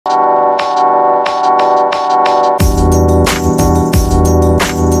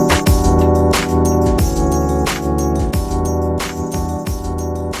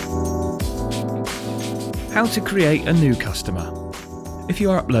to create a new customer. If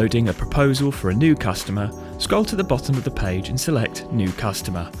you are uploading a proposal for a new customer, scroll to the bottom of the page and select New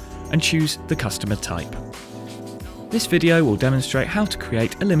Customer and choose the customer type. This video will demonstrate how to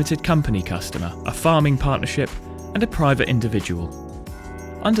create a limited company customer, a farming partnership, and a private individual.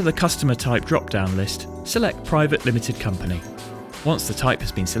 Under the customer type drop-down list, select Private Limited Company. Once the type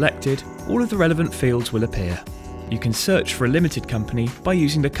has been selected, all of the relevant fields will appear. You can search for a limited company by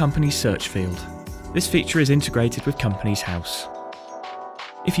using the Company Search field. This feature is integrated with Companies House.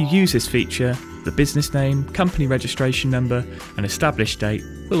 If you use this feature, the business name, company registration number, and established date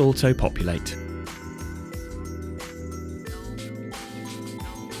will auto-populate.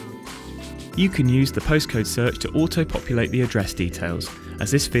 You can use the postcode search to auto-populate the address details,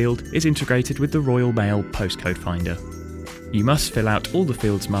 as this field is integrated with the Royal Mail postcode finder. You must fill out all the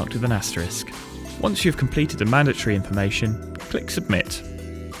fields marked with an asterisk. Once you have completed the mandatory information, click Submit.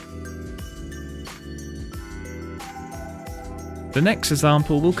 The next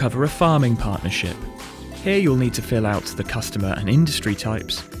example will cover a farming partnership. Here you'll need to fill out the customer and industry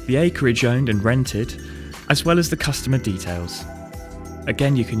types, the acreage owned and rented, as well as the customer details.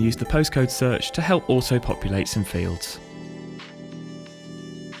 Again, you can use the postcode search to help auto-populate some fields.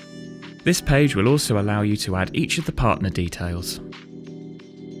 This page will also allow you to add each of the partner details.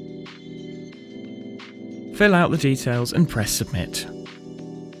 Fill out the details and press Submit.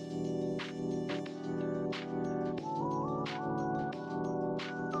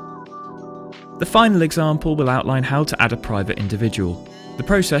 The final example will outline how to add a private individual. The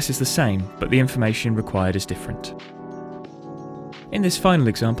process is the same, but the information required is different. In this final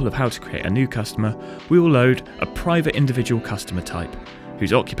example of how to create a new customer, we will load a private individual customer type,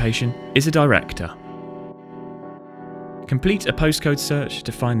 whose occupation is a director. Complete a postcode search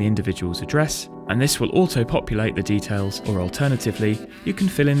to find the individual's address, and this will auto-populate the details, or alternatively, you can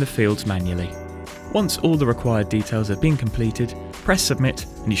fill in the fields manually. Once all the required details have been completed, press Submit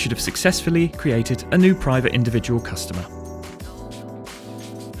and you should have successfully created a new private individual customer.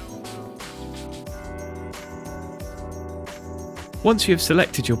 Once you have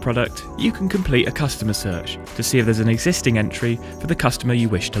selected your product, you can complete a customer search to see if there's an existing entry for the customer you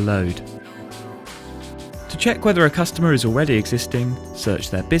wish to load. To check whether a customer is already existing,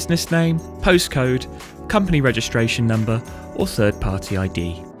 search their business name, postcode, company registration number, or third-party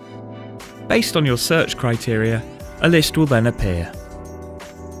ID. Based on your search criteria, a list will then appear.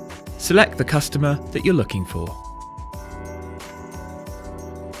 Select the customer that you're looking for.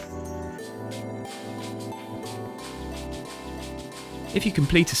 If you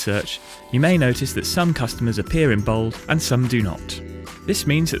complete a search, you may notice that some customers appear in bold and some do not. This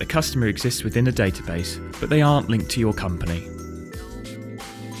means that the customer exists within a database, but they aren't linked to your company.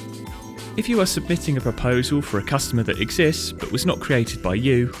 If you are submitting a proposal for a customer that exists but was not created by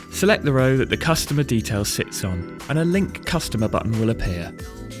you, select the row that the customer details sits on, and a Link Customer button will appear.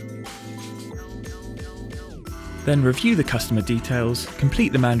 Then review the customer details,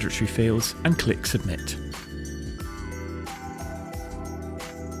 complete the mandatory fields, and click Submit.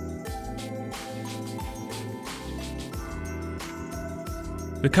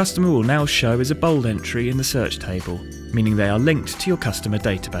 The customer will now show as a bold entry in the search table, meaning they are linked to your customer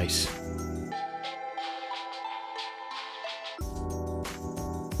database.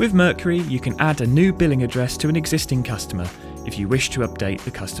 With Mercury, you can add a new billing address to an existing customer if you wish to update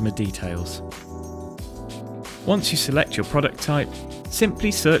the customer details. Once you select your product type,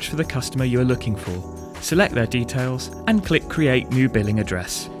 simply search for the customer you are looking for, select their details, and click Create New Billing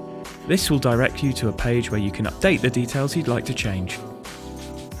Address. This will direct you to a page where you can update the details you'd like to change.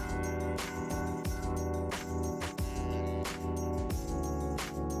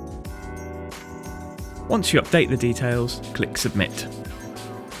 Once you update the details, click Submit.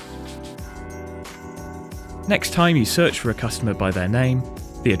 Next time you search for a customer by their name,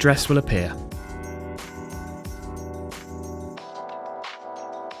 the address will appear.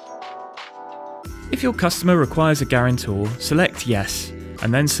 If your customer requires a guarantor, select Yes,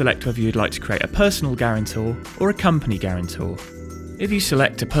 and then select whether you'd like to create a personal guarantor or a company guarantor. If you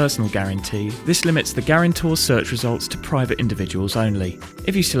select a personal guarantee, this limits the guarantor search results to private individuals only.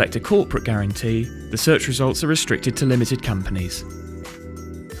 If you select a corporate guarantee, the search results are restricted to limited companies.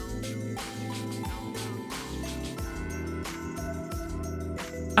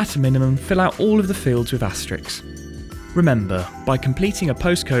 At a minimum, fill out all of the fields with asterisks. Remember, by completing a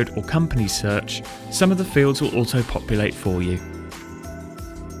postcode or company search, some of the fields will auto-populate for you.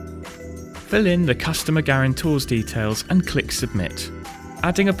 Fill in the customer guarantor's details and click Submit.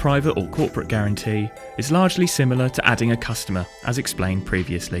 Adding a private or corporate guarantee is largely similar to adding a customer, as explained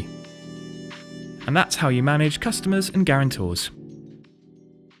previously. And that's how you manage customers and guarantors.